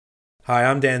Hi,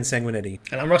 I'm Dan Sanguinetti.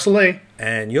 And I'm Russell Lee.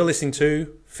 And you're listening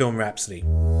to Film Rhapsody.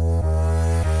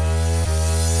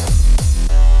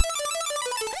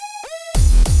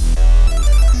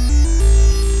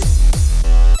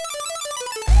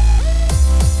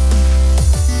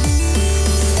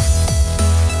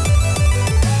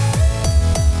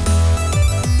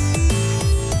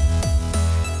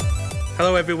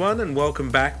 Hello everyone and welcome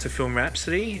back to Film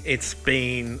Rhapsody. It's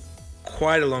been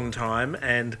quite a long time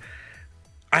and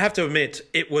I have to admit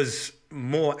it was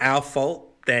more our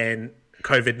fault than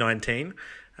COVID-19.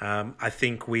 I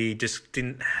think we just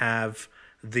didn't have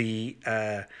the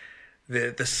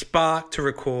spark to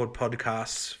record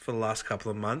podcasts for the last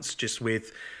couple of months, just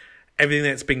with everything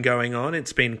that's been going on.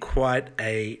 It's been quite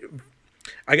a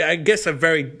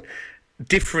very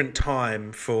different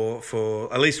time for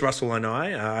at least Russell and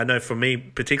I. I know for me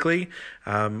particularly,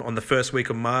 on the first week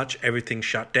of March, everything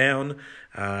shut down.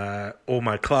 All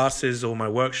my classes, all my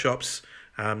workshops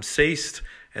ceased,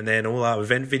 and then all our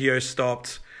event videos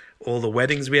stopped. All the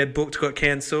weddings we had booked got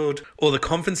cancelled. All the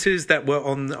conferences that were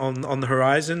on the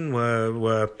horizon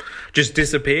were just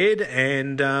disappeared,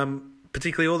 and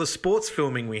particularly all the sports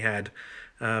filming we had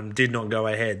did not go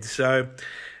ahead. So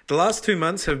the last 2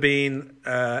 months have been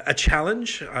a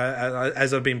challenge,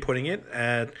 as I've been putting it,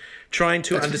 trying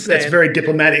to understand. That's very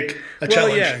diplomatic.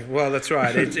 Challenge. Well, that's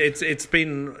right. It's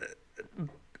been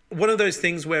one of those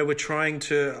things where we're trying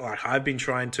to, I've been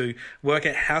trying to work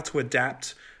out how to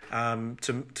adapt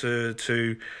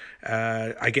to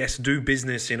I guess do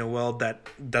business in a world that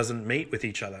doesn't meet with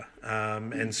each other,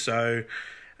 and so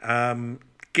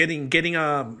getting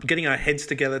our heads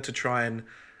together to try and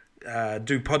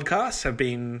do podcasts have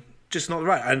been just not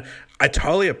right. And I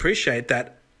totally appreciate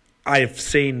that. I've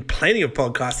seen plenty of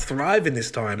podcasts thrive in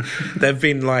this time. They've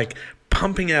been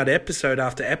pumping out episode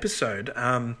after episode.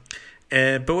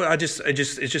 But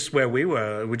it's just where we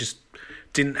were. We just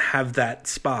didn't have that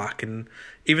spark. And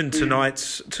even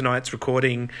tonight's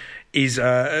recording is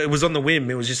it was on the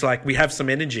whim. It was just we have some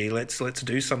energy. Let's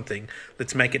do something.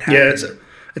 Let's make it happen. Yeah,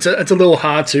 it's a little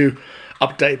hard to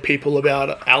update people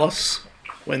about Alice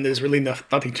when there's really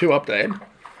nothing to update.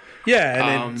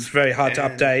 Yeah, and it's very hard to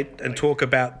update and talk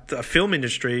about the film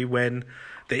industry when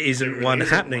there isn't one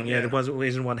happening. There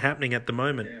isn't one happening at the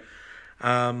moment. Yeah.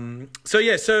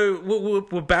 So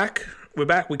we're back. We're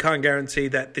back. We can't guarantee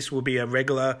that this will be a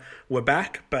regular we're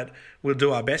back, but we'll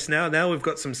do our best now. Now we've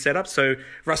got some setup. So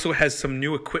Russell has some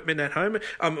new equipment at home.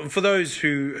 For those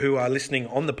who are listening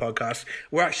on the podcast,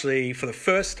 we're actually, for the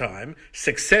first time,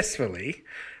 successfully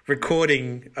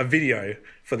recording a video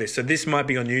for this. So this might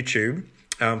be on YouTube.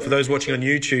 For those watching on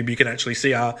YouTube, you can actually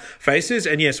see our faces.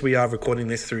 And yes, we are recording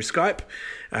this through Skype.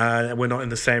 We're not in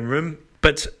the same room.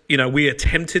 But, we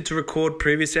attempted to record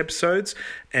previous episodes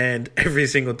and every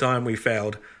single time we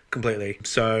failed completely.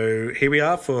 So here we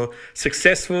are for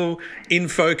successful, in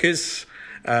focus,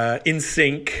 in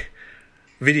sync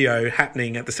video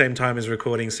happening at the same time as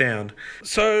recording sound.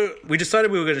 So we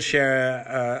decided we were going to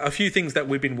share a few things that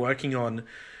we've been working on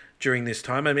during this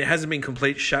time. I mean, it hasn't been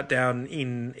complete shutdown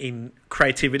in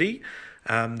creativity.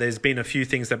 There's been a few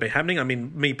things that have been happening. I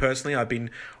mean, me personally, I've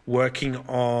been working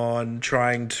on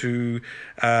trying to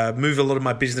move a lot of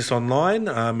my business online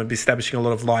and establishing a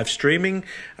lot of live streaming.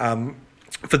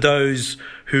 For those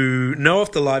who know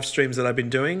of the live streams that I've been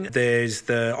doing, there's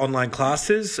the online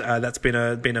classes. That's been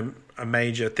a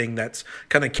major thing that's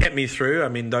kind of kept me through. I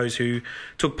mean, those who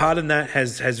took part in that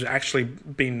has actually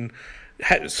been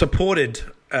supported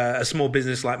a small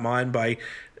business like mine by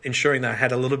ensuring that I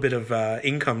had a little bit of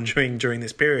income during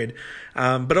this period.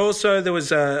 But also there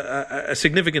was a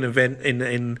significant event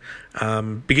in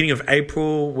beginning of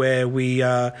April where we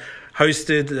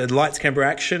hosted the Lights Camera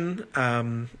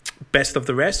Action Best of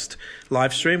the Rest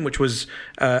live stream, which was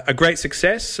a great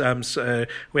success. So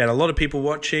we had a lot of people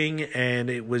watching, and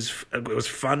it was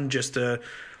fun just to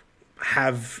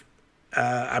have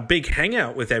a big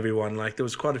hangout with everyone. There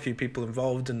was quite a few people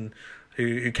involved and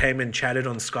who came and chatted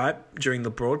on Skype during the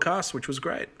broadcast, which was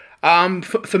great.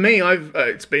 For me,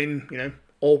 it's been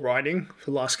all writing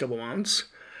for the last couple of months.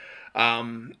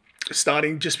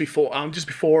 Starting just before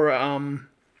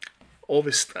all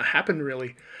this happened,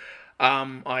 really.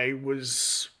 I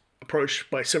was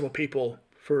approached by several people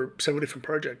for several different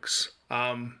projects.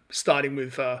 Starting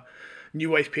with New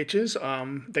Wave Pictures.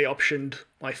 They optioned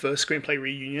my first screenplay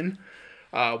reunion,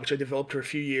 which I developed for a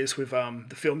few years with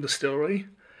the Film Distillery.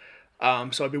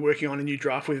 So I've been working on a new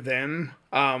draft with them,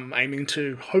 aiming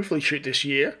to hopefully shoot this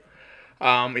year,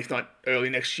 if not early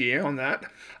next year on that.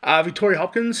 Victoria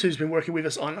Hopkins, who's been working with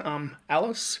us on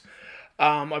Alice,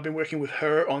 I've been working with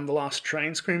her on The Last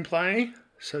Train screenplay.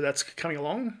 So that's coming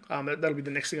along. That'll be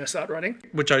the next thing I start writing.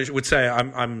 Which I would say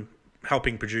I'm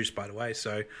helping produce, by the way.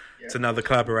 So it's another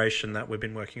collaboration that we've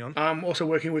been working on. I'm also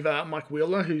working with Mike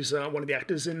Wheeler, who's one of the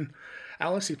actors in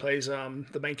Alice. He plays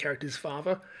the main character's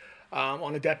father,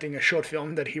 on adapting a short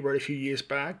film that he wrote a few years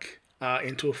back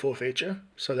into a full feature.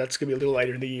 So that's going to be a little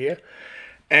later in the year.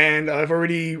 And I've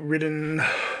already written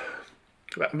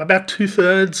about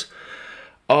 2/3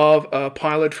 of a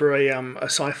pilot for a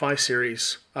sci-fi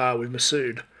series with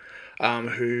Masood,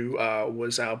 who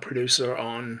was our producer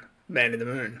on Man in the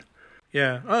Moon.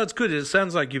 Yeah. Oh, it's good. It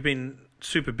sounds like you've been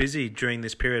super busy during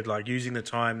this period, like using the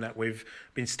time that we've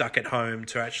been stuck at home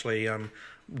to actually,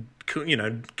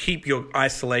 keep your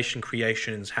isolation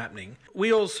creations happening.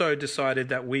 We also decided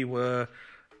that we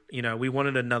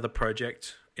wanted another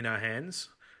project in our hands,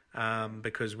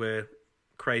 because we're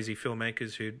crazy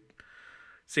filmmakers who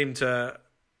seem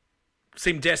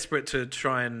desperate to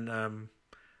try and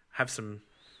have some,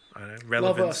 I don't know,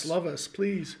 relevance. Love us,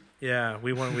 please. Yeah,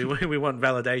 we want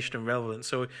validation and relevance.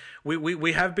 So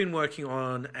we have been working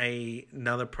on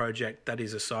another project that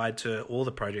is aside to all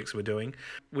the projects we're doing.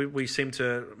 We seem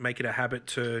to make it a habit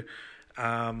to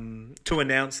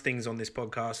announce things on this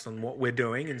podcast on what we're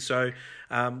doing, and so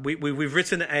we've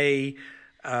written an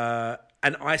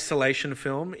isolation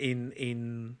film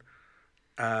in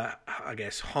I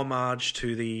guess homage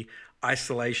to the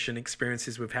isolation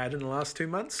experiences we've had in the last 2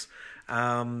 months.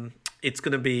 It's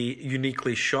going to be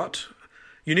uniquely shot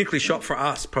for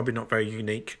us, probably not very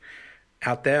unique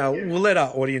out there. Yeah. We'll let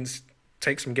our audience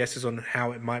take some guesses on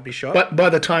how it might be shot. But by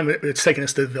the time it's taken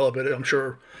us to develop it, I'm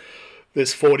sure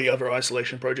there's 40 other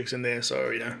isolation projects in there,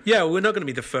 so, Yeah, we're not going to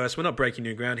be the first. We're not breaking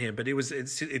new ground here, but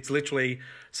it's literally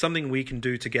something we can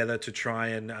do together to try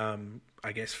and,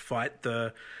 I guess, fight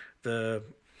the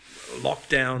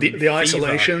lockdown, the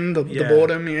isolation, the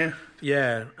boredom, yeah.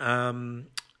 Yeah.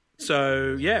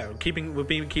 So we've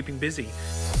been keeping busy.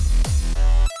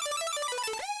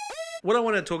 What I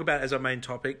want to talk about as our main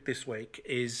topic this week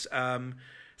is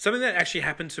something that actually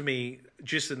happened to me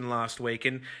just in the last week,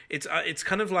 and it's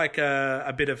kind of like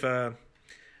a bit of a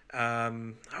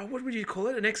what would you call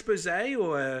it? An expose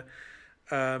or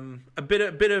a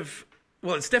bit of.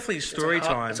 Well, it's definitely story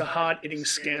time. It's a hard-hitting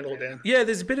scandal, Dan. Yeah,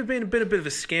 there's been a bit of a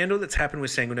scandal that's happened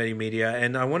with Sanguinetti Media,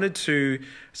 and I wanted to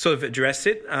sort of address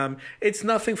it. It's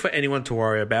nothing for anyone to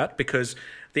worry about because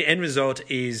the end result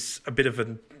is a bit of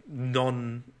a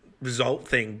non-result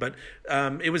thing, but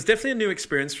it was definitely a new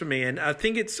experience for me, and I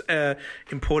think it's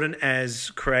important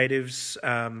as creatives,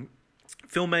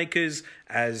 filmmakers,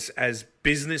 as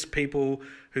business people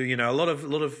who, a lot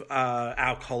of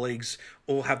our colleagues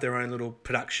all have their own little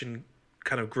production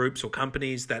kind of groups or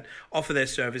companies that offer their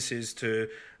services to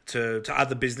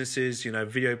other businesses,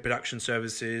 video production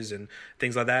services and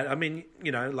things like that. I mean,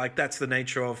 like that's the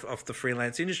nature of the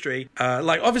freelance industry.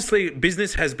 Obviously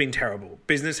business has been terrible.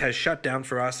 Business has shut down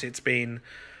for us. It's been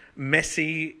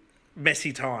messy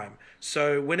time.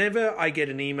 So whenever I get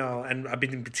an email, and I've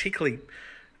been particularly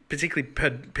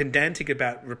pedantic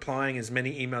about replying as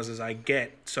many emails as I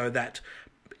get so that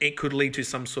it could lead to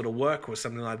some sort of work or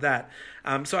something like that.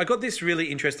 So I got this really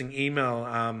interesting email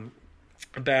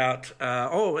about,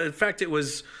 in fact, it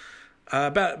was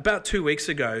about 2 weeks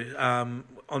ago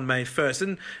on May 1st.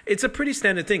 And it's a pretty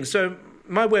standard thing. So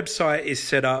my website is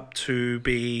set up to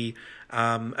be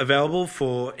available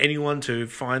for anyone to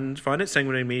find it,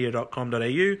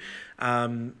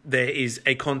 sanguinettimedia.com.au. There is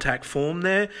a contact form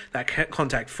there. That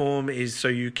contact form is so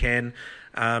you can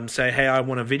say, hey, I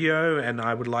want a video and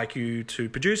I would like you to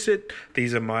produce it.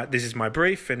 This is my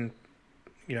brief, and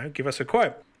give us a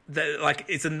quote.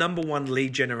 It's a number one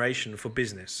lead generation for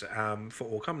business, for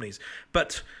all companies.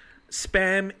 But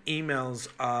spam emails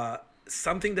are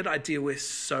something that I deal with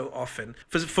so often.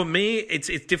 For me, it's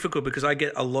difficult because I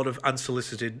get a lot of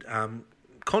unsolicited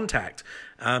contact.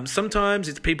 Sometimes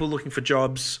it's people looking for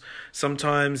jobs.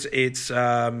 Sometimes it's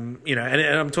and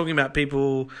I'm talking about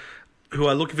people who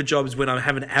are looking for jobs when I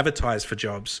haven't advertised for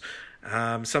jobs.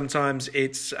 Sometimes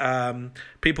it's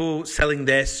people selling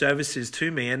their services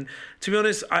to me. And to be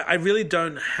honest, I really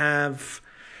don't have...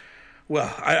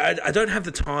 Well, I don't have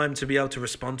the time to be able to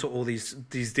respond to all these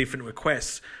different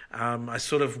requests. I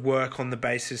sort of work on the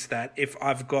basis that if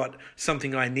I've got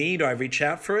something I need, I reach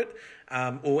out for it.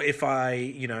 Or if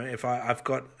I've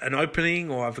got an opening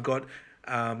or I've got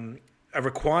a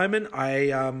requirement,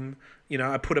 I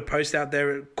put a post out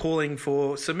there calling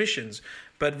for submissions.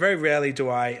 But very rarely do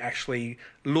I actually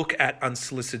look at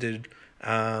unsolicited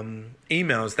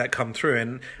emails that come through.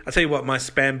 And I tell you what, my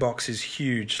spam box is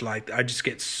huge. Like, I just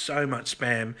get so much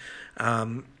spam,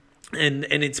 and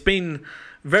it's been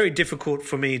very difficult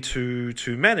for me to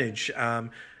manage.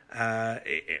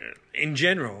 in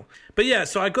general. But yeah,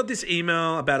 so I got this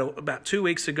email about 2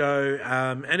 weeks ago,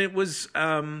 and it was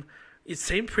it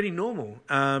seemed pretty normal.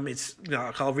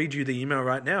 I'll read you the email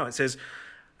right now. It says,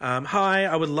 "Hi,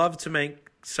 I would love to make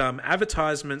some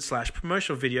advertisement /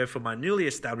 promotional video for my newly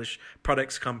established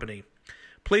products company.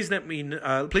 Please let me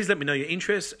know your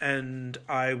interest, and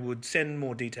I would send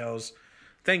more details.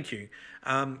 Thank you."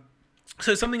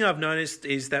 So something I've noticed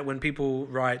is that when people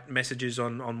write messages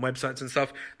on websites and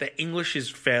stuff, their English is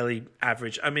fairly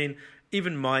average. I mean,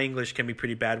 even my English can be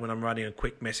pretty bad when I'm writing a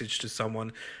quick message to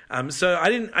someone. So I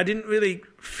didn't really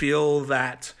feel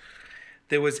that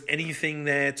there was anything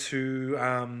there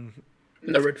to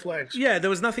no red flags. Yeah,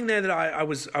 there was nothing there that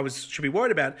I should be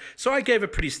worried about. So I gave a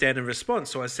pretty standard response.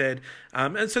 So I said,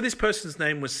 and so this person's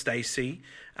name was Stacy,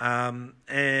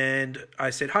 and I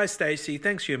said, "Hi Stacy,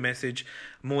 thanks for your message.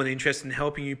 I'm more than interested in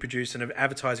helping you produce an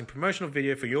advertising promotional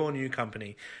video for your new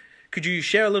company. Could you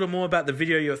share a little more about the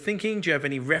video you're thinking? Do you have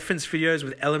any reference videos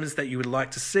with elements that you would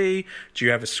like to see? Do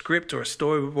you have a script or a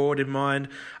storyboard in mind?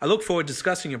 I look forward to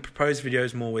discussing your proposed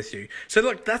videos more with you." So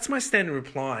look, that's my standard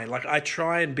reply. Like, I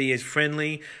try and be as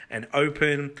friendly and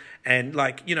open and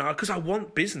because I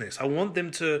want business. I want them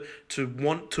to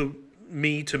want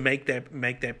me to make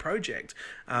their project,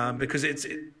 because it's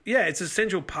an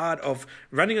essential part of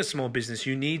running a small business.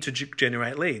 You need to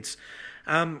generate leads.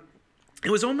 It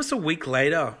was almost a week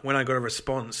later when I got a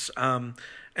response.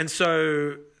 And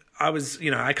so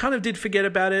I kind of did forget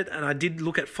about it, and I did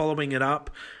look at following it up.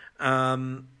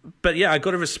 But yeah, I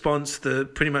got a response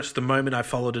pretty much the moment I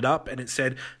followed it up, and it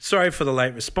said, "Sorry for the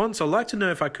late response. I'd like to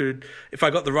know if I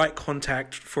got the right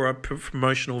contact for a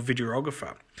promotional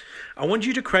videographer. I want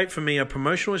you to create for me a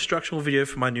promotional instructional video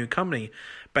for my new company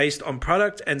based on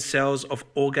product and sales of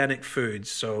organic foods."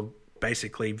 So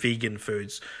basically vegan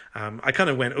foods. I kind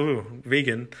of went, "Ooh,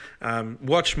 vegan."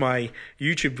 Watch my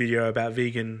YouTube video about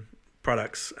vegan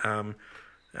products on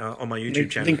my YouTube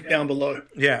channel. Link down below.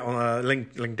 Yeah, on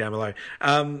link down below.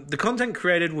 The content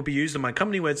created will be used on my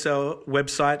company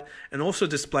website and also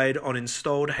displayed on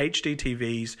installed HD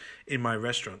TVs in my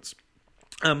restaurants.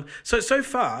 So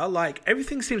far,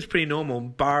 everything seems pretty normal,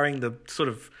 barring the sort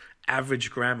of average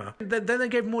grammar. Then they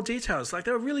gave more details.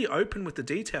 They were really open with the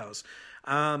details.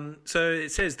 So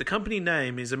it says the company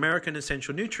name is American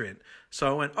Essential Nutrient. So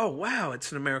I went, "Oh wow,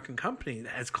 it's an American company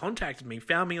that has contacted me,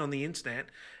 found me on the internet,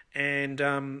 and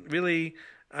really."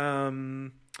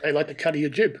 They like the cut of your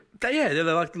jib. They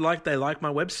like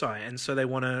my website, and so they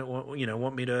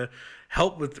want me to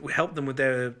help them with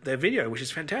their video, which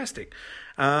is fantastic.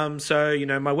 So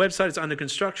my website is under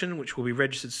construction, which will be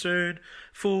registered soon.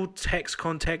 Full text,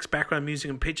 context, background music,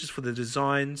 and pictures for the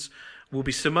designs will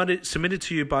be submitted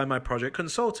to you by my project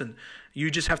consultant.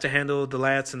 You just have to handle the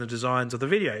layouts and the designs of the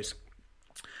videos.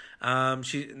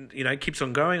 She keeps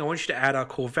on going. "I want you to add our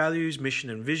core values, mission,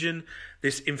 and vision.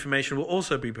 This information will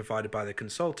also be provided by the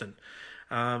consultant.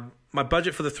 My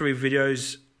budget for the 3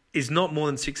 videos is not more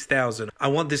than $6,000. I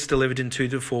want this delivered in 2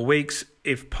 to 4 weeks,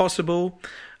 if possible.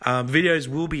 Videos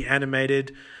will be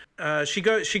animated." She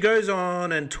goes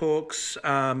on and talks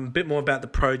a bit more about the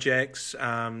projects.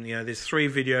 There's 3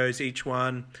 videos, each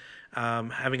one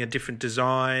having a different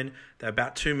design. They're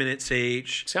about 2 minutes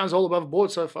each. Sounds all above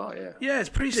board so far, yeah. Yeah, it's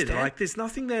pretty standard. There's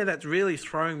nothing there that's really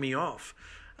throwing me off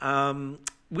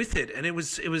with it, and it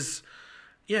was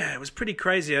pretty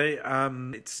crazy.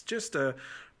 It's just a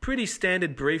pretty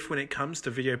standard brief when it comes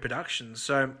to video production.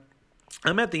 So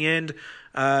I'm at the end.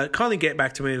 Kindly get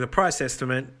back to me with a price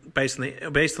estimate based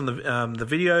on the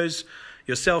videos,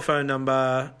 your cell phone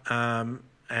number,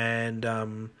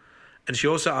 and she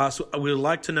also asked, "We would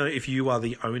like to know if you are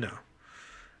the owner.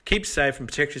 Keep safe and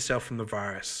protect yourself from the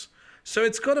virus." So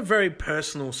it's got a very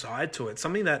personal side to it,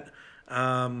 something that,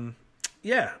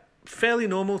 fairly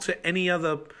normal to any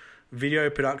other video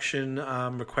production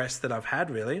request that I've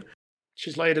had, really.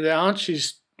 She's laid it out.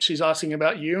 She's asking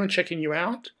about you and checking you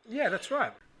out. Yeah, that's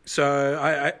right. So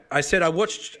I said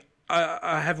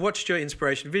I have watched your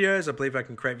inspiration videos. I believe I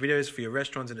can create videos for your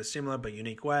restaurants in a similar but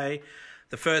unique way.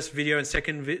 The first video and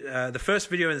second, the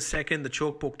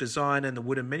chalkboard design and the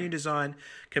wooden menu design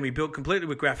can be built completely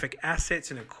with graphic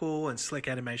assets in a cool and slick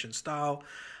animation style.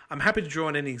 I'm happy to draw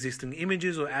on any existing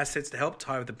images or assets to help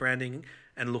tie with the branding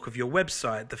and look of your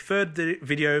website. The third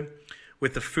video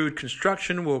with the food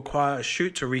construction will require a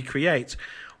shoot to recreate.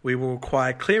 We will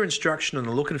require clear instruction on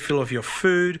the look and feel of your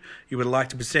food you would like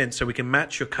to present so we can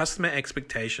match your customer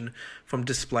expectation from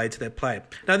display to their plate.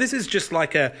 Now, this is just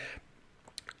like a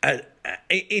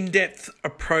in-depth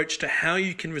approach to how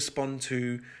you can respond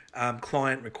to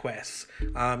client requests.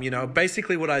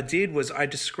 Basically what I did was I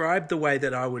described the way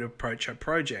that I would approach a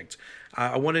project.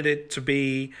 I wanted it to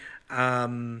be, I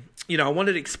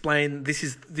wanted to explain this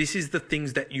is the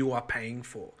things that you are paying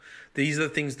for. These are the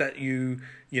things that your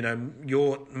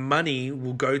money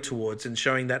will go towards, and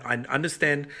showing that I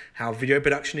understand how video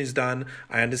production is done.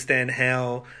 I understand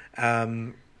how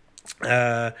I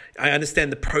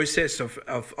understand the process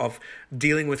of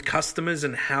dealing with customers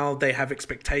and how they have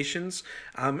expectations.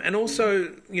 And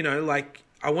also,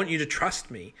 I want you to trust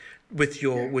me with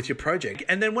your project.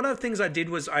 And then one of the things I did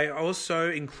was I also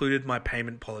included my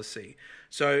payment policy.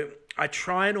 So I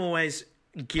try and always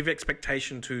give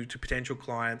expectation to potential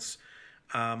clients,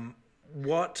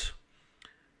 what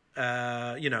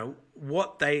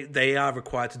they are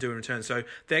required to do in return. So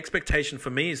the expectation for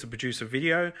me is to produce a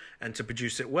video and to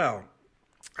produce it well.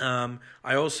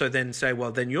 I also then say,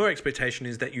 well, then your expectation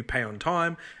is that you pay on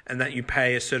time and that you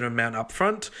pay a certain amount up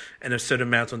front and a certain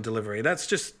amount on delivery. That's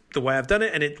just the way I've done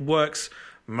it, and it works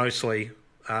mostly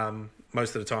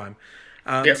most of the time.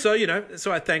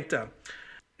 So I thanked her.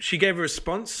 She gave a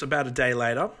response about a day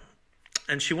later,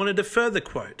 and she wanted a further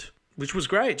quote, which was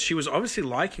great. She was obviously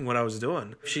liking what I was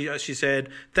doing. She said,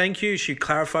 thank you. She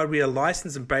clarified we are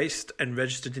licensed and based and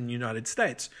registered in the United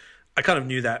States. I kind of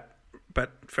knew that,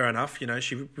 but fair enough.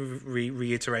 She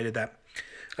reiterated that.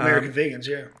 American vegans,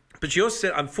 yeah. But she also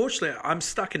said, unfortunately, I'm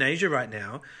stuck in Asia right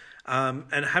now,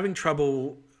 and having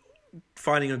trouble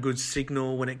finding a good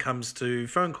signal when it comes to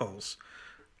phone calls.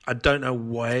 I don't know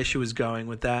where she was going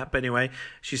with that. But anyway,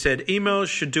 she said, emails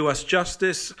should do us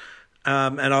justice.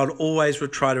 And I'll always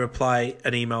try to reply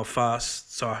an email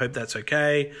fast. So I hope that's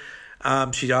okay.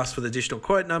 She asked for the additional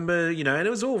quote number, and it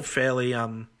was all fairly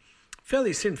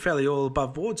all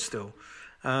above board still.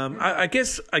 I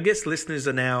guess listeners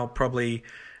are now probably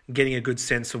getting a good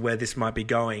sense of where this might be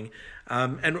going.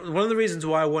 And one of the reasons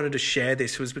why I wanted to share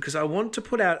this was because I want to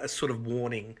put out a sort of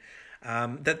warning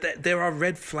that there are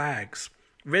red flags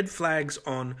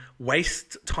on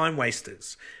time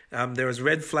wasters. There is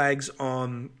red flags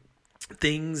on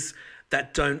things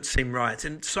that don't seem right.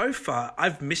 And so far,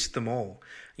 I've missed them all.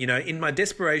 In my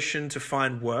desperation to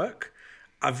find work,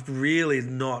 I've really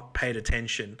not paid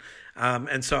attention.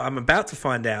 And so I'm about to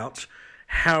find out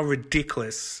how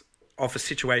ridiculous of a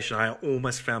situation I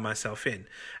almost found myself in.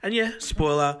 And yeah,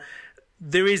 spoiler,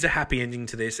 there is a happy ending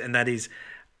to this, and that is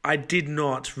I did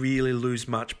not really lose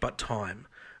much but time.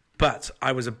 But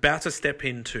I was about to step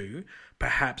into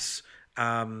perhaps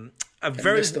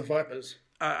Mr. Vipers.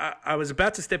 I was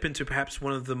about to step into perhaps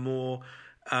one of the more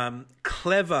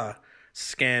clever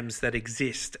scams that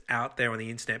exist out there on the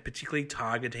internet, particularly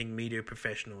targeting media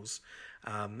professionals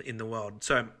in the world.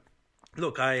 So,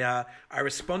 look, I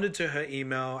responded to her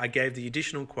email. I gave the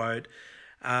additional quote,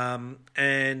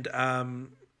 and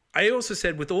I also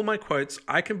said, with all my quotes,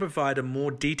 I can provide a more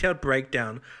detailed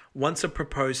breakdown once a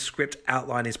proposed script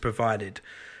outline is provided.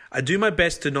 I do my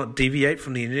best to not deviate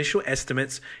from the initial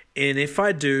estimates, and if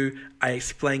I do, I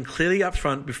explain clearly up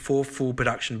front before full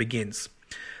production begins.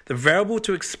 The variable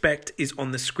to expect is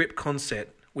on the script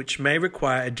concept, which may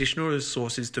require additional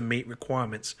resources to meet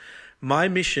requirements. My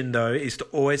mission, though, is to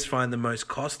always find the most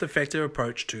cost-effective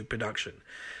approach to production.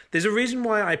 There's a reason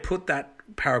why I put that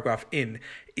paragraph in.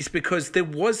 It's because there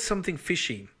was something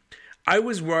fishy. I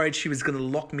was worried she was going to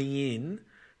lock me in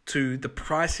to the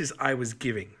prices I was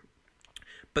giving.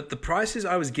 But the prices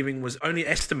I was giving was only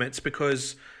estimates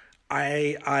because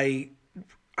I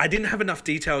didn't have enough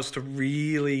details to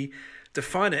really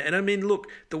define it. And I mean, look,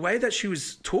 the way that she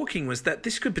was talking was that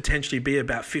this could potentially be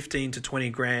about 15 to 20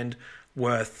 grand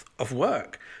worth of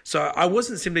work. So I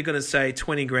wasn't simply going to say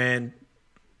 20 grand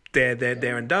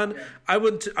there and done. I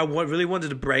really wanted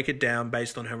to break it down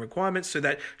based on her requirements so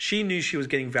that she knew she was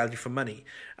getting value for money.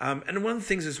 And one of the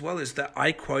things as well is that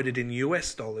I quoted in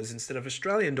US dollars instead of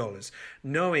Australian dollars,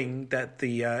 knowing that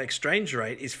the exchange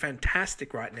rate is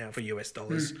fantastic right now for US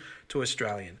dollars to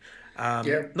Australian.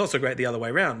 Not so great the other way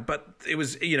around, but it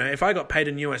was, if I got paid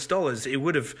in US dollars, it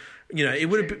would have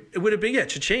been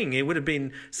cha-ching. It would have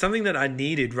been something that I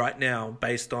needed right now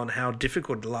based on how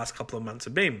difficult the last couple of months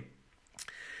have been.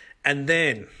 And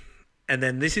then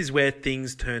this is where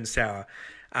things turn sour.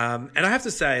 And I have to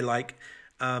say,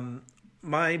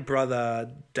 my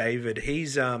brother David,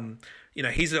 he's an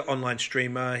online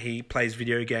streamer. He plays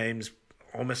video games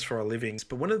almost for a living.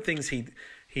 But one of the things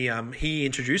he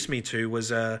introduced me to was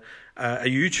a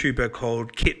YouTuber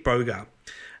called Kitboga.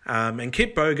 And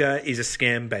Kitboga is a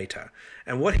scam baiter.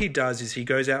 And what he does is he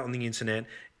goes out on the internet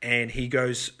and he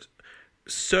goes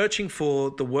searching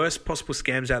for the worst possible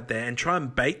scams out there and try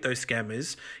and bait those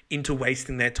scammers into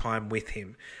wasting their time with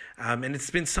him. And it's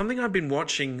been something I've been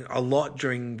watching a lot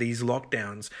during these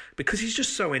lockdowns because he's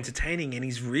just so entertaining and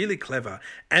he's really clever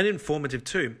and informative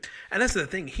too. And that's the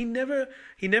thing. He never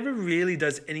really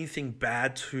does anything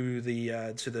bad to the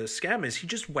scammers. He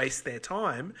just wastes their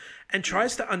time and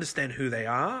tries to understand who they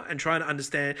are and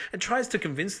tries to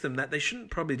convince them that they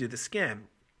shouldn't probably do the scam.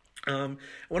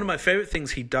 One of my favorite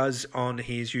things he does on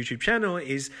his YouTube channel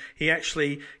is he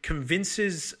actually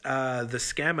convinces the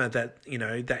scammer that, you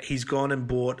know, that he's gone and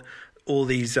bought all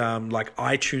these like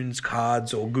iTunes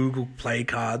cards or Google Play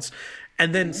cards,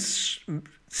 and then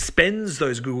spends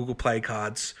those Google Play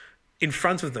cards in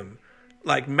front of them,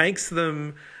 like makes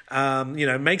them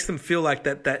feel like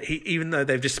that he, even though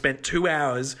they've just spent 2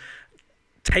 hours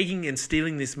taking and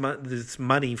stealing this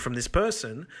money from this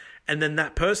person, and then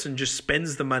that person just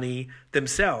spends the money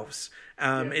themselves.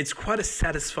 It's quite a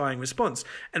satisfying response.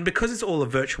 And because it's all a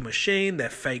virtual machine, they're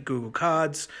fake Google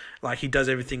cards, like he does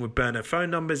everything with burner phone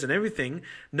numbers and everything,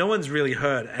 no one's really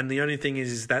hurt. And the only thing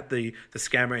is that the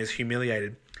scammer is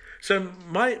humiliated. So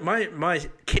my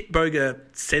Kitboga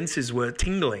senses were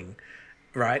tingling,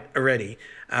 right, already.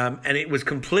 And it was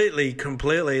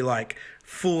completely like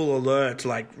full alert,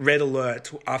 like red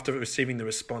alert after receiving the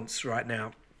response right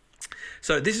now.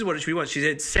 So this is what she wants. She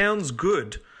said, "Sounds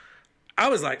good." I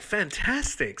was like,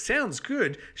 fantastic, sounds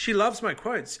good. She loves my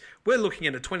quotes. We're looking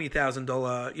at a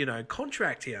 $20,000,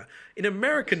 contract here in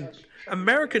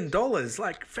American dollars.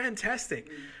 Like, fantastic.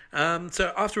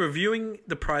 So after reviewing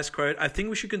the price quote, I think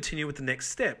we should continue with the next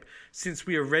step since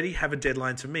we already have a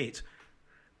deadline to meet.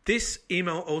 This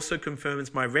email also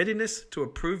confirms my readiness to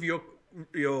approve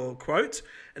your quote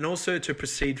and also to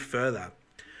proceed further.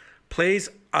 Please,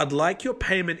 I'd like your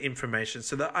payment information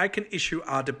so that I can issue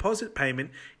our deposit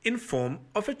payment in form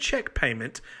of a check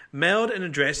payment mailed and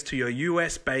addressed to your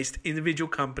US-based individual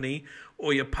company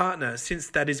or your partner, since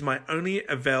that is my only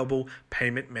available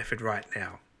payment method right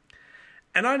now.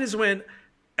 And I just went,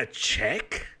 a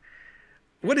check?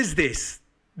 What is this,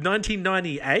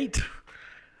 1998?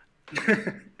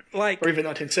 Or even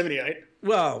 1978.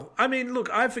 Well, I mean, look,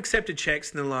 I've accepted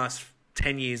checks in the last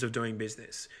 10 years of doing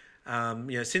business.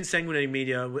 Since Sanguinary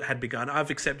Media had begun, I've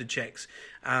accepted checks.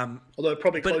 Although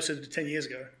probably closer to 10 years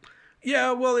ago.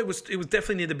 Yeah, well, it was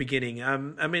definitely near the beginning.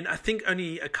 I mean, I think there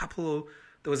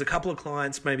was a couple of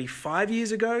clients maybe 5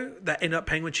 years ago that ended up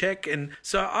paying with check. And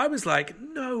so I was like,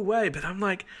 no way. But I'm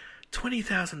like,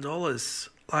 $20,000,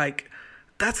 like,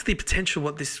 that's the potential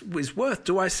what this is worth.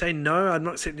 Do I say no, I'm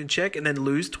not accepting a check, and then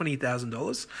lose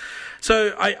 $20,000?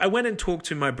 So I went and talked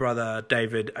to my brother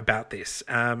David about this.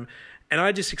 And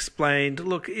I just explained,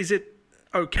 look, is it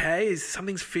okay? Is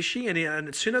something's fishy? And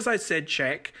as soon as I said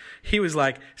check, he was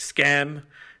like, scam.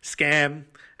 And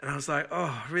I was like,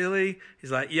 oh, really? He's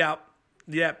like, yep,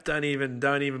 don't even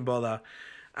bother.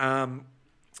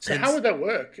 So how would that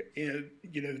work?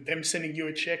 Them sending you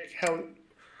a check, how...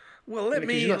 Well, let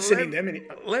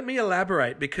me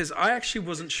elaborate, because I actually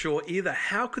wasn't sure either.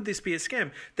 How could this be a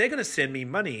scam? They're going to send me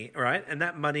money, right? And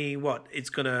that money, it's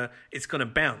gonna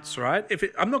bounce, right?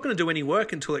 I'm not going to do any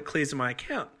work until it clears in my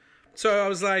account. So I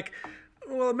was like,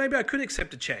 well, maybe I could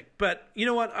accept a check, but you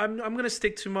know what? I'm going to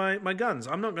stick to my guns.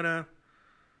 I'm not going to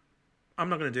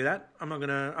do that. I'm not going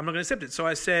to accept it. So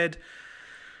I said,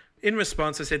 in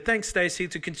response, I said, thanks, Stacey.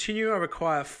 To continue, I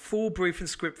require a full briefing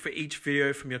script for each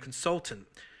video from your consultant.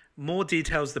 More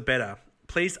details, the better.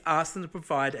 Please ask them to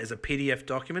provide as a PDF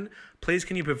document. Please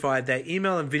can you provide their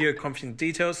email and video conferencing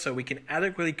details so we can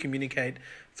adequately communicate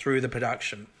through the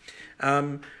production.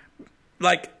 That's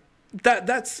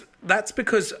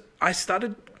because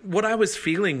what I was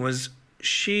feeling was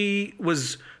she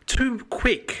was too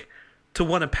quick to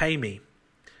want to pay me.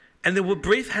 And the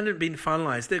brief hadn't been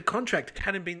finalised. The contract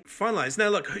hadn't been finalised. Now,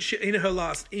 look, in her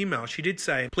last email, she did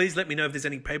say, please let me know if there's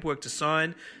any paperwork to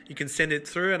sign. You can send it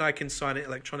through and I can sign it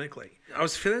electronically. I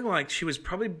was feeling like she was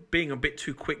probably being a bit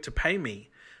too quick to pay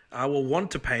me, or want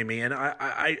to pay me. And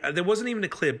I there wasn't even a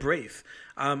clear brief.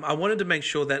 I wanted to make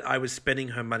sure that I was spending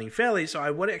her money fairly. So I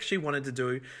actually wanted to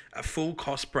do a full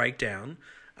cost breakdown.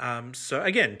 So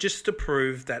again, just to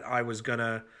prove that I was going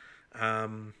to...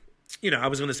 I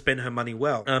was going to spend her money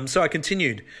well. So I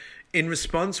continued. In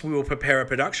response, we will prepare a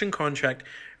production contract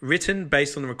written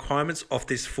based on the requirements of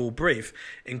this full brief,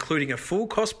 including a full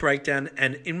cost breakdown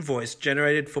and invoice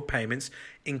generated for payments,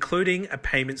 including a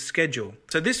payment schedule.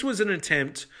 So this was an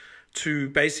attempt to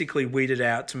basically weed it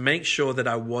out to make sure that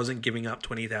I wasn't giving up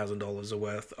 $20,000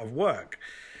 worth of work.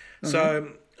 Mm-hmm.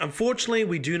 So unfortunately,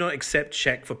 we do not accept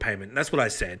check for payment. That's what I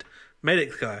said. Made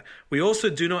it clear. We also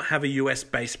do not have a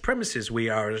US-based premises. We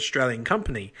are an Australian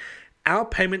company. Our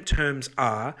payment terms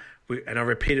are, and I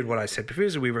repeated what I said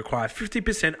before, we require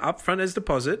 50% upfront as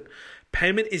deposit,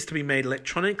 Payment is to be made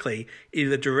electronically,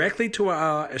 either directly to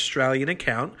our Australian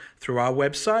account through our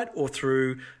website or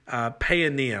through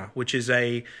Payoneer, which is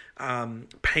a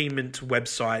payment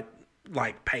website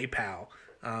like PayPal.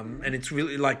 And it's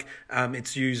really like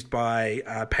it's used by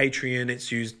Patreon,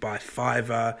 it's used by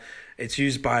Fiverr, it's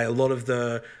used by a lot of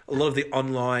the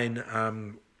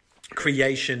online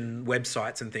creation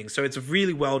websites and things. So it's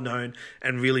really well known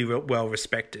and really well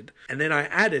respected. And then I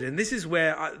added, and this is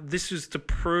where this was to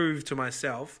prove to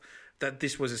myself that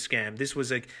this was a scam. This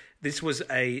was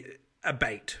a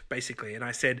bait, basically. And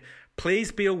I said,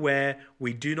 please be aware,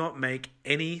 we do not make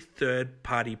any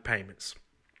third-party payments.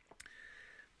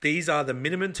 These are the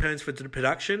minimum terms for the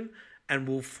production and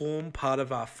will form part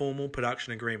of our formal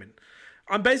production agreement.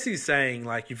 I'm basically saying,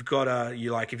 like, if you're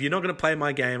not going to play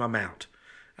my game, I'm out.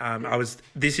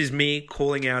 This is me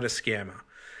calling out a scammer.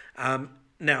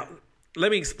 Now,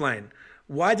 let me explain.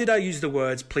 Why did I use the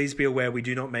words, please be aware we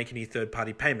do not make any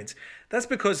third-party payments? That's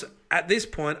because at this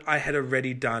point, I had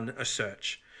already done a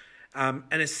search. And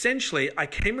essentially, I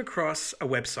came across a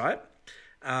website,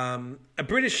 a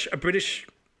British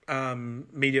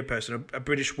media person, a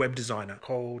British web designer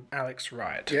called Alex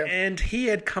Wright. Yeah. And he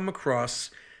had come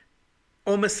across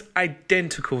almost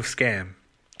identical scam.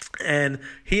 And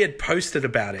he had posted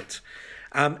about it.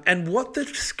 And what the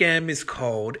scam is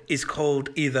called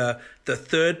either the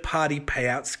third-party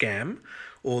payout scam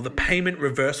or the payment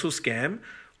reversal scam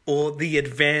or the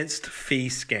advanced fee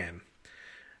scam.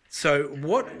 So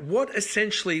what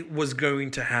essentially was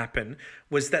going to happen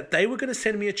was that they were going to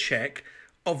send me a check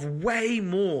of way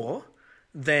more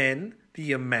than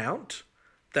the amount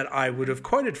that I would have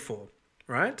quoted for,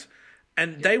 right?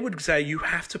 And they would say, you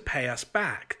have to pay us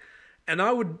back. And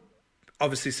I would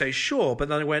obviously say, sure. But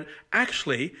then I went,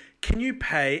 actually, can you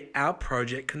pay our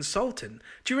project consultant?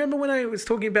 Do you remember when I was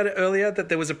talking about it earlier that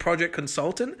there was a project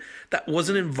consultant that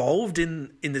wasn't involved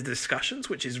in the discussions,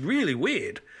 which is really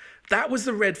weird? That was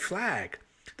the red flag.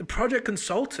 The project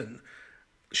consultant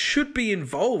should be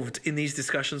involved in these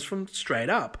discussions from straight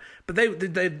up. But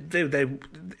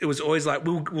it was always like,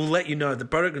 we'll let you know. The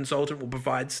product consultant will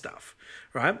provide stuff,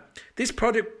 right? This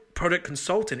product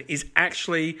consultant is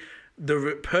actually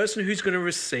the person who's going to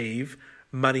receive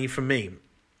money from me,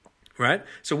 right?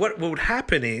 So what would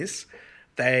happen is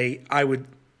I would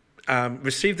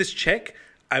receive this check,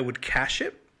 I would cash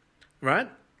it, right?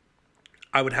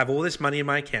 I would have all this money in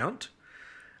my account.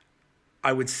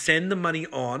 I would send the money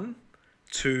on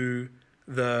to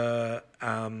the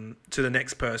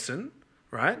next person,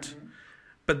 right? Mm-hmm.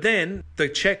 But then the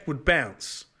check would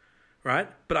bounce, right?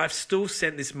 But I've still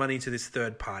sent this money to this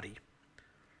third party.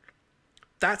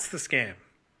 That's the scam.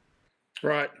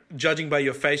 Right. Judging by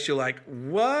your face, you're like,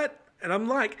 what? And I'm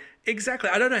like,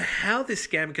 exactly. I don't know how this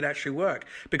scam could actually work.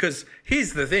 Because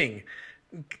here's the thing.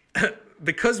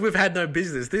 Because we've had no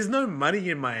business, there's no money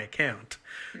in my account.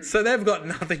 So they've got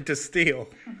nothing to steal.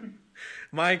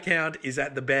 My account is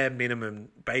at the bare minimum,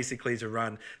 basically, to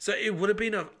run. So it would have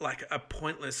been a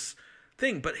pointless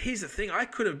thing. But here's the thing. I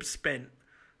could have spent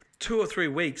 2 or 3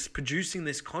 weeks producing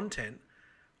this content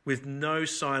with no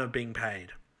sign of being paid.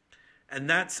 And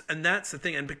that's the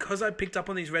thing. And because I picked up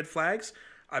on these red flags,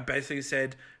 I basically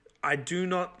said, I do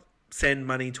not send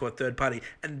money to a third party.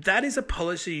 And that is a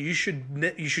policy you should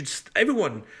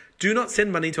everyone, do not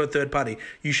send money to a third party.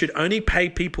 You should only pay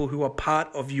people who are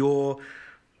part of your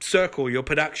circle, your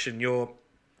production, so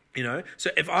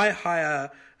if I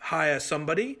hire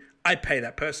somebody, I pay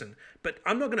that person. But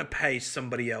I'm not going to pay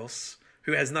somebody else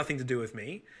who has nothing to do with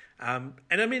me. And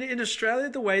I mean, in Australia,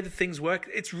 the way that things work,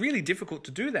 it's really difficult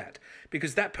to do that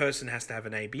because that person has to have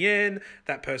an ABN.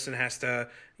 That person has to,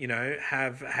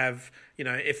 have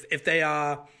if they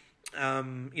are,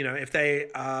 if they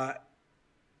are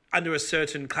under a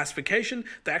certain classification,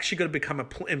 they actually got to become an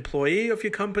employee of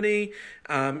your company.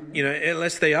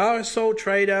 Unless they are a sole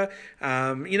trader,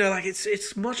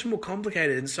 it's much more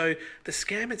complicated. And so the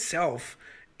scam itself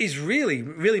is really,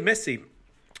 really messy.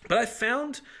 But I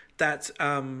found that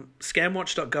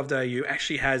scamwatch.gov.au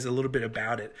actually has a little bit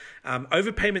about it.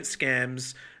 Overpayment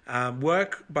scams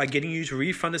work by getting you to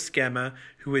refund a scammer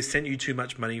who has sent you too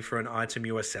much money for an item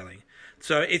you are selling.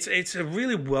 So it's a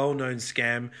really well-known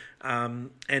scam and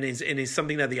is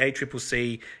something that the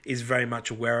ACCC is very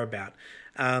much aware about.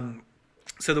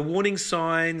 So the warning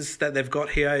signs that they've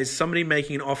got here is somebody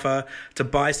making an offer to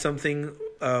buy something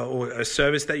or a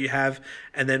service that you have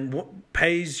and then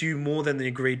pays you more than the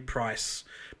agreed price,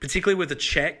 particularly with a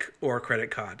check or a credit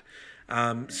card.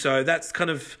 So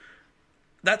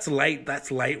that's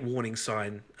late warning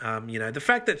sign. The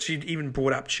fact that she even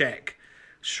brought up check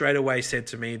straight away said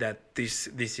to me that this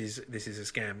is a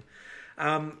scam.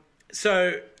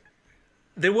 So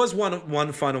there was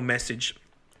one final message,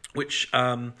 which,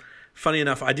 funny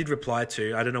enough, I did reply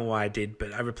to. I don't know why I did,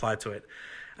 but I replied to it.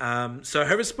 So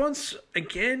her response,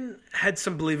 again, had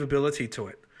some believability to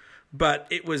it, but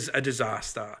it was a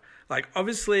disaster. Like,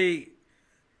 obviously,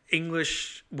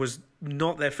 English was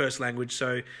not their first language,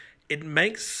 so it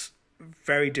makes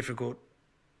very difficult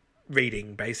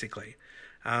reading, basically.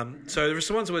 So the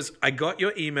response was, I got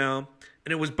your email,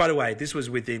 and it was, by the way, this was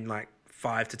within like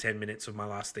 5 to 10 minutes of my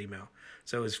last email.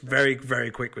 So it was very,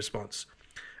 very quick response.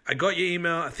 I got your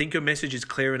email. I think your message is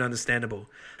clear and understandable.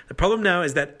 The problem now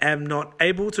is that I'm not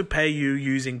able to pay you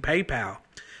using PayPal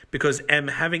because I'm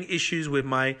having issues with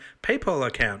my PayPal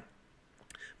account.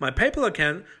 My PayPal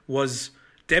account was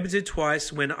debited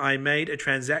twice when I made a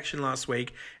transaction last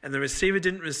week and the receiver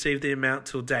didn't receive the amount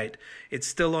till date. It's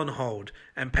still on hold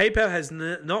and PayPal has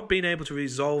not been able to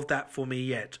resolve that for me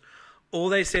yet. All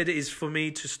they said is for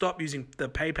me to stop using the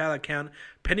PayPal account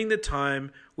pending the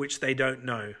time, which they don't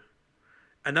know.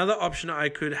 Another option I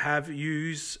could have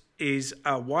used is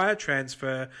a wire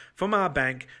transfer from our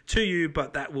bank to you,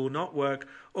 but that will not work.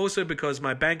 Also because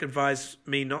my bank advised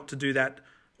me not to do that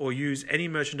or use any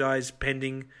merchandise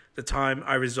pending the time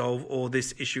I resolve all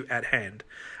this issue at hand.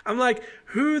 I'm like,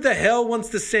 who the hell wants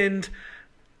to send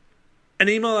an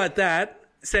email like that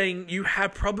saying you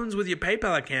have problems with your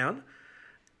PayPal account?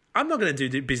 I'm not going to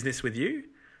do business with you.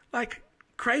 Like,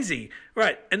 crazy.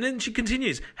 Right, and then she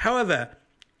continues, however,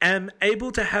 am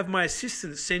able to have my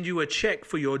assistant send you a check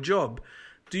for your job.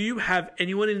 Do you have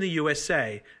anyone in the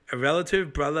USA? A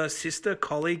relative, brother, sister,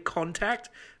 colleague, contact?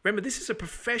 Remember, this is a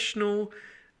professional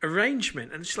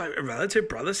arrangement. And she's like, a relative,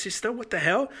 brother, sister, what the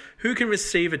hell? Who can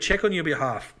receive a check on your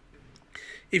behalf?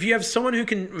 If you have someone who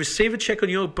can receive a check on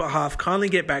your behalf, kindly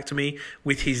get back to me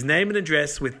with his name and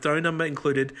address with phone number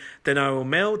included. Then I will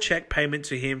mail check payment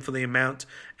to him for the amount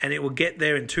and it will get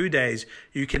there in 2 days.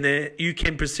 You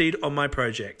can proceed on my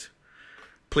project.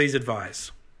 Please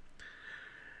advise.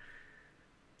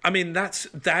 I mean, that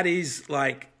is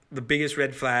like the biggest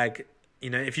red flag. You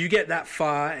know, if you get that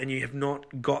far and you have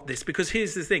not got this, because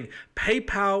here's the thing,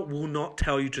 PayPal will not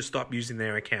tell you to stop using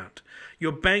their account.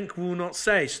 Your bank will not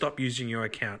say stop using your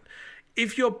account.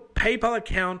 If your PayPal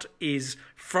account is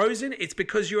frozen, it's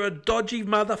because you're a dodgy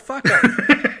motherfucker.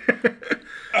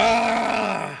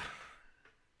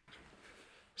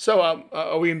 So,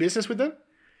 are we in business with them?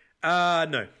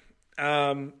 No.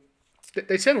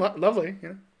 They sound lovely, you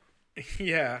know?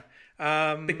 Yeah.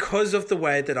 Because of the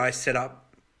way that I set up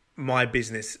my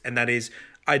business, and that is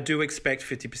I do expect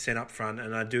 50% upfront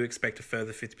and I do expect a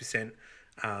further 50%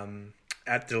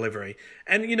 at delivery.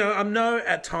 And, you know,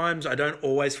 at times I don't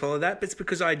always follow that, but it's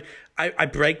because I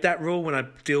break that rule when I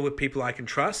deal with people I can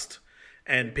trust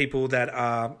and people that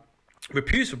are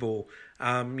reputable.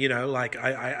 You know, like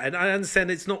I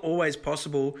understand it's not always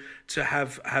possible to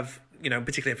have you know,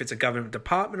 particularly if it's a government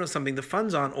department or something, the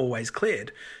funds aren't always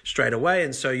cleared straight away.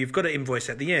 And so you've got to invoice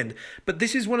at the end. But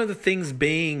this is one of the things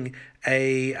being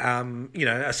a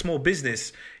small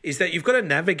business is that you've got to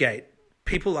navigate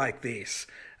people like this.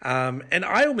 And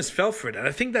I almost fell for it. And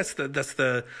I think that's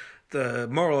the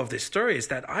moral of this story is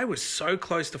that I was so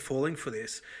close to falling for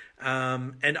this.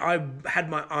 And I had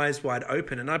my eyes wide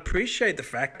open, and I appreciate the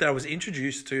fact that I was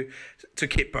introduced to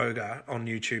Kit Boga on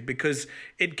YouTube because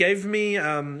it gave me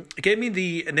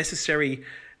the necessary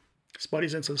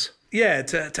spidey senses. Yeah,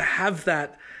 to have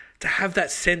that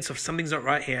sense of something's not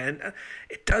right here, and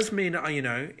it does mean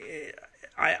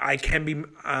I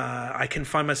can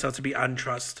find myself to be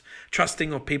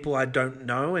trusting of people I don't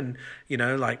know, and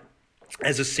like.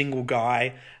 As a single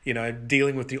guy,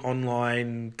 dealing with the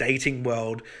online dating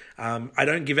world, I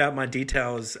don't give out my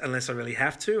details unless I really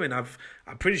have to. And I'm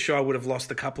pretty sure I would have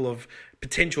lost a couple of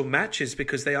potential matches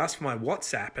because they asked for my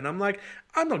WhatsApp. And I'm like,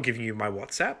 I'm not giving you my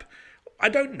WhatsApp. I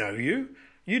don't know you.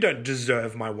 You don't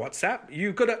deserve my WhatsApp.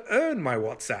 You've got to earn my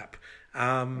WhatsApp.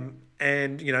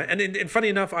 And funny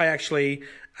enough, I actually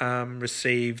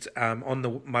received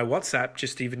on my WhatsApp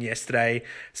just even yesterday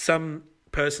some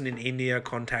person in India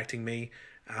contacting me,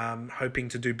 hoping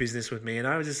to do business with me. And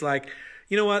I was just like,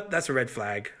 you know what? That's a red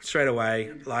flag straight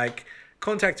away. Like,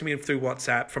 contacting me through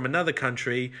WhatsApp from another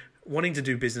country, wanting to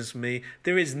do business with me.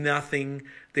 There is nothing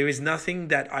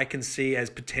that I can see as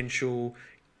potential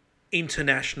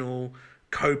international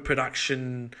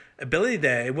co-production ability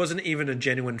there. It wasn't even a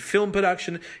genuine film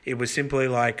production. It was simply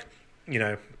like,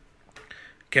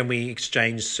 can we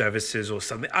exchange services or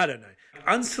something? I don't know.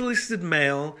 Unsolicited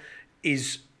mail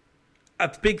is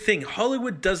a big thing.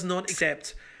 Hollywood does not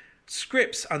accept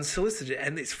scripts unsolicited,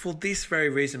 and it's for this very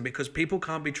reason, because people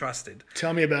can't be trusted.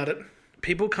 Tell me about it.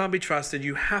 People can't be trusted.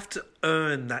 You have to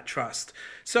earn that trust.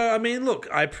 So, I mean, look,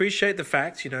 I appreciate the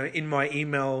fact, in my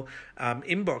email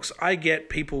inbox, I get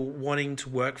people wanting to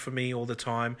work for me all the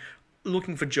time,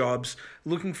 looking for jobs,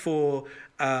 looking for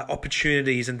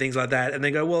opportunities and things like that. And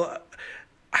they go, well,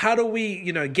 how do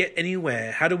we, get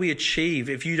anywhere? How do we achieve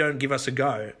if you don't give us a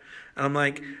go? And I'm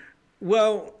like,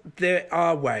 well, there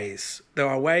are ways. There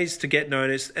are ways to get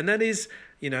noticed. And that is,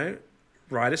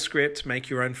 write a script, make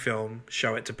your own film,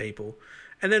 show it to people.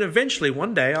 And then eventually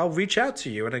one day I'll reach out to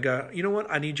you and I go, you know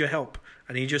what? I need your help.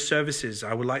 I need your services.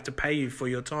 I would like to pay you for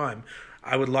your time.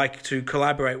 I would like to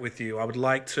collaborate with you. I would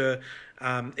like to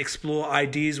explore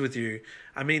ideas with you.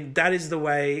 I mean, that is the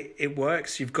way it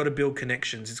works. You've got to build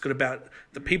connections. It's got about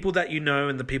the people that you know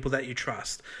and the people that you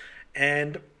trust.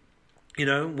 And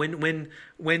when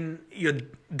you're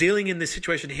dealing in this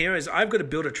situation here, is I've got to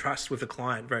build a trust with a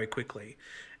client very quickly.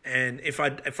 And if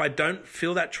I don't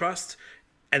feel that trust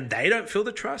and they don't feel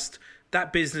the trust,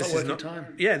 that business is not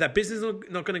time. Yeah, that business is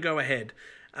not going to go ahead.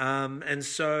 And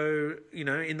so,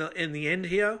 in the end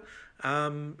here,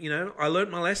 I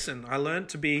learned my lesson. I learned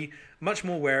to be much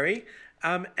more wary.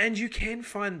 And you can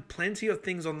find plenty of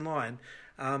things online.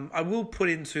 I will put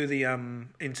into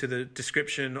the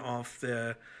description of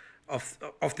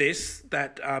this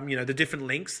that the different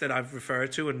links that I've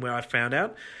referred to and where I found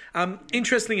out.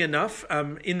 Interestingly enough,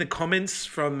 in the comments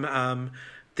from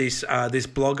this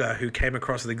blogger who came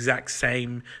across the exact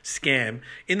same scam,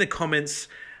 in the comments,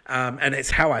 and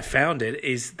it's how I found it,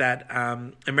 is that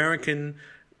American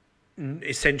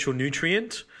Essential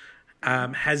Nutrient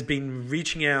has been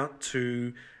reaching out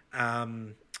to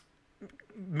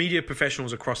media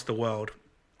professionals across the world,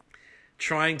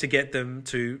 trying to get them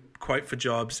to quote for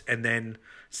jobs and then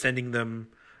sending them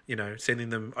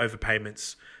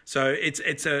overpayments. So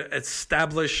it's a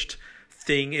established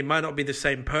thing. It might not be the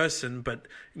same person, but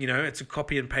it's a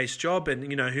copy and paste job,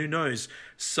 and who knows,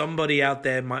 somebody out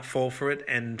there might fall for it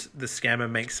and the scammer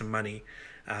makes some money.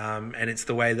 And it's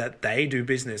the way that they do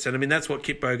business. And I mean, that's what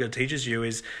Kip Boga teaches you,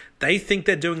 is they think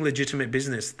they're doing legitimate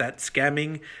business, that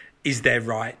scamming is their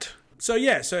right. So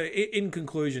in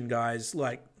conclusion, guys,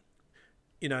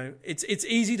 it's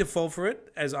easy to fall for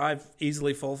it, as I've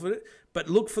easily fallen for it, but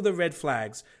look for the red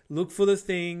flags. Look for the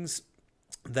things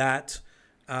that...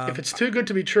 if it's too good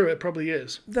to be true, it probably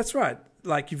is. That's right.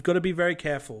 You've got to be very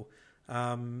careful.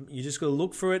 You just got to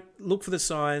look for it, look for the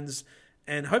signs,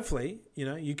 and hopefully,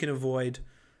 you can avoid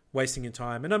wasting your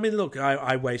time. And I mean, look,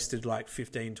 I wasted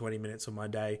 15, 20 minutes of my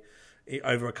day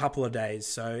over a couple of days.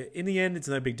 So in the end, it's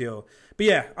no big deal. But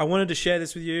yeah, I wanted to share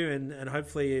this with you, and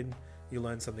hopefully you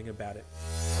learn something about it.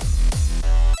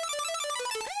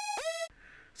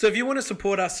 So if you want to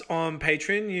support us on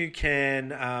Patreon, you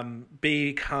can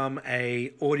become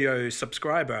a audio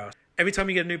subscriber. Every time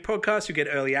you get a new podcast, you get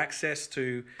early access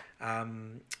to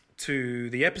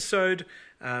the episode.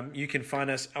 You can find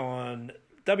us on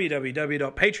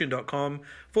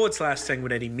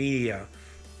www.patreon.com/Sanguinetti Media.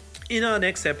 In our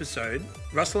next episode,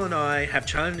 Russell and I have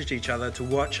challenged each other to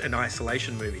watch an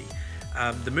isolation movie.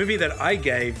 The movie that I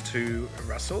gave to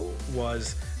Russell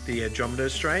was The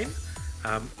Andromeda Strain,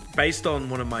 based on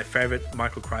one of my favorite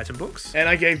Michael Crichton books. And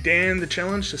I gave Dan the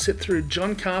challenge to sit through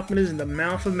John Carpenter's In the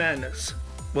Mouth of Madness.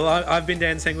 Well, I've been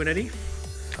Dan Sanguinetti.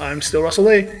 I'm still Russell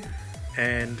Lee.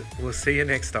 And we'll see you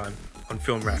next time on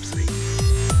Film Rhapsody.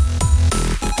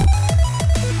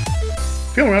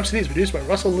 Film Rhapsody is produced by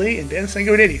Russell Lee and Dan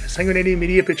Sanguinetti for Sanguinetti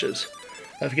Media Pictures.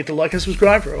 Don't forget to like and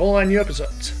subscribe for all our new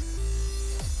episodes.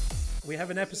 We have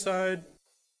an episode